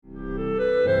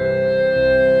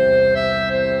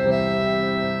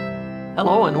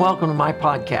Hello and welcome to my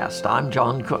podcast. I'm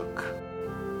John Cook.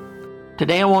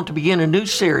 Today I want to begin a new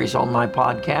series on my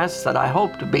podcast that I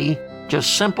hope to be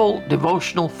just simple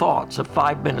devotional thoughts of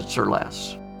 5 minutes or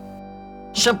less.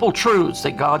 Simple truths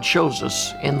that God shows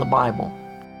us in the Bible.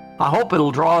 I hope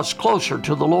it'll draw us closer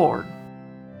to the Lord.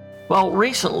 Well,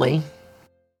 recently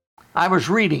I was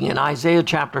reading in Isaiah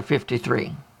chapter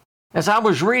 53. As I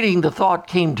was reading, the thought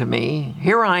came to me,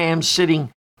 here I am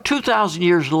sitting 2,000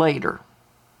 years later.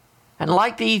 And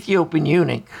like the Ethiopian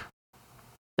eunuch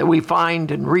that we find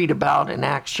and read about in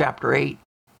Acts chapter 8,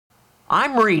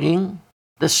 I'm reading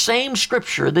the same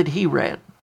scripture that he read.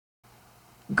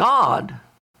 God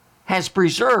has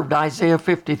preserved Isaiah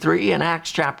 53 and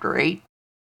Acts chapter 8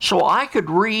 so I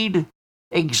could read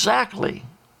exactly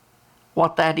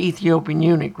what that Ethiopian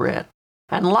eunuch read.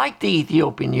 And like the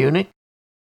Ethiopian eunuch,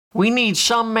 we need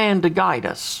some man to guide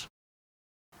us,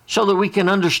 so that we can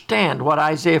understand what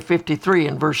Isaiah 53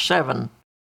 and verse 7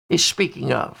 is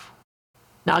speaking of.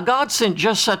 Now, God sent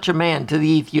just such a man to the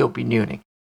Ethiopian eunuch.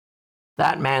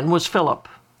 That man was Philip,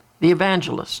 the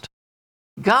evangelist.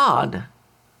 God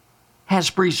has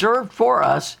preserved for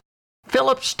us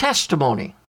Philip's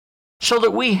testimony, so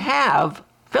that we have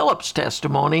Philip's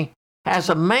testimony as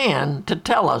a man to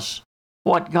tell us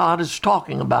what God is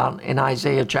talking about in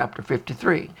Isaiah chapter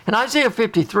 53. In Isaiah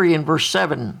 53 and verse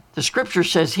 7, the scripture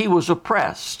says, he was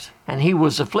oppressed and he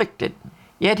was afflicted,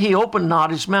 yet he opened not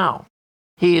his mouth.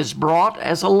 He is brought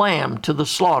as a lamb to the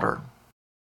slaughter,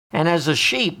 and as a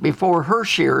sheep before her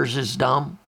shearers is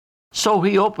dumb, so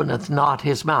he openeth not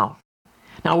his mouth.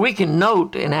 Now we can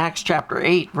note in Acts chapter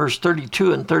 8, verse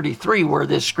 32 and 33, where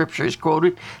this scripture is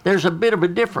quoted, there's a bit of a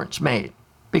difference made,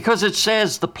 because it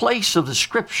says the place of the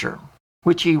scripture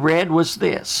which he read was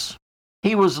this: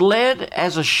 he was led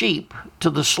as a sheep to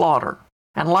the slaughter,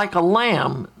 and like a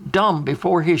lamb dumb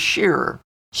before his shearer,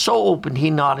 so opened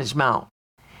he not his mouth.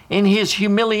 In his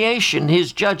humiliation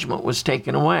his judgment was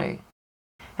taken away.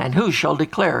 And who shall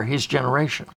declare his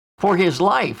generation? For his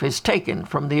life is taken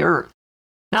from the earth.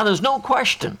 Now there's no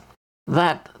question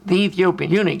that the Ethiopian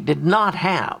eunuch did not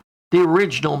have the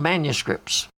original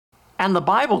manuscripts. And the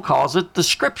Bible calls it the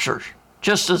scriptures,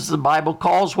 just as the Bible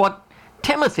calls what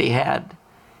Timothy had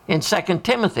in 2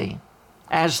 Timothy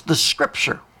as the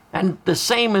scripture. And the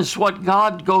same is what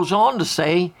God goes on to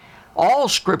say, all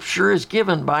scripture is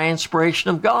given by inspiration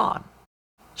of God.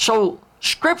 So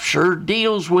scripture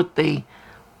deals with the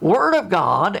word of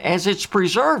God as it's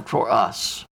preserved for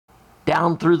us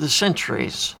down through the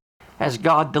centuries as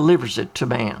God delivers it to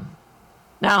man.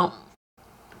 Now,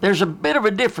 there's a bit of a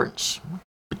difference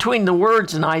between the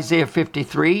words in Isaiah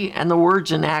 53 and the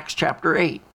words in Acts chapter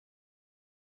 8.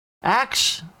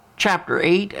 Acts chapter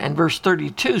 8 and verse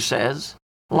 32 says,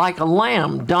 like a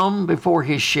lamb dumb before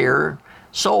his shearer,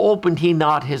 so opened he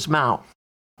not his mouth.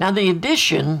 Now the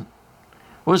addition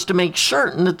was to make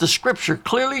certain that the scripture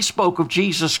clearly spoke of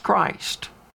Jesus Christ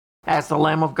as the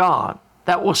Lamb of God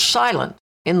that was silent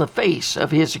in the face of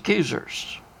his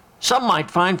accusers. Some might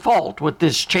find fault with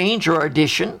this change or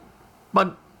addition,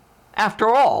 but after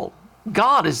all,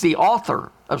 God is the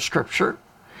author of scripture.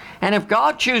 And if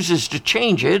God chooses to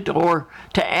change it or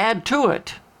to add to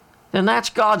it, then that's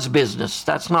God's business.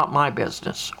 That's not my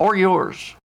business or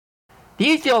yours. The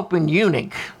Ethiopian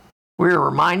eunuch, we are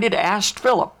reminded, asked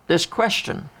Philip this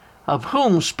question, of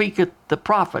whom speaketh the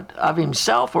prophet, of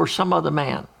himself or some other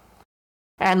man?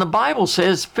 And the Bible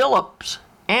says Philip's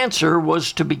answer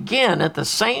was to begin at the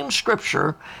same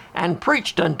scripture and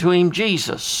preached unto him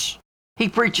Jesus. He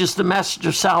preaches the message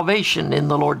of salvation in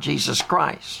the Lord Jesus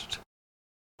Christ.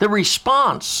 The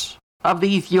response of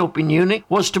the Ethiopian eunuch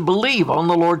was to believe on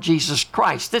the Lord Jesus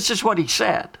Christ. This is what he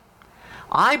said: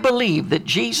 I believe that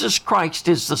Jesus Christ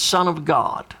is the Son of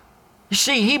God. You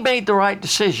see, he made the right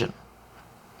decision.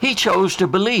 He chose to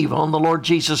believe on the Lord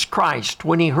Jesus Christ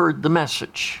when he heard the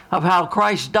message of how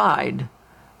Christ died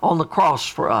on the cross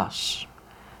for us,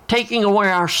 taking away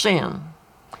our sin.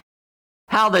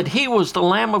 How that he was the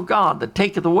Lamb of God that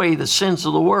taketh away the sins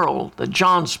of the world, that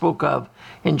John spoke of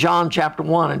in John chapter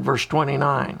 1 and verse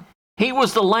 29. He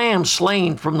was the Lamb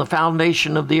slain from the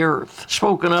foundation of the earth,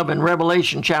 spoken of in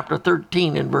Revelation chapter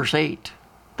 13 and verse 8.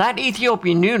 That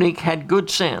Ethiopian eunuch had good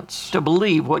sense to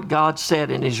believe what God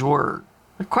said in his word.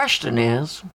 The question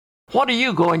is, what are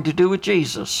you going to do with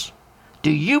Jesus?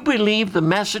 Do you believe the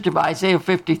message of Isaiah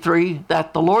 53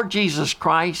 that the Lord Jesus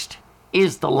Christ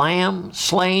is the Lamb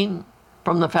slain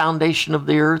from the foundation of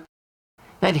the earth,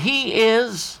 that he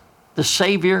is the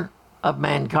Savior of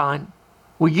mankind?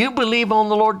 Will you believe on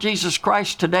the Lord Jesus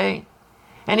Christ today?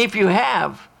 And if you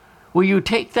have, will you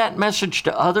take that message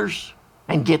to others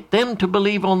and get them to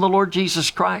believe on the Lord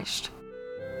Jesus Christ?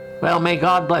 Well, may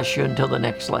God bless you until the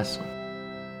next lesson.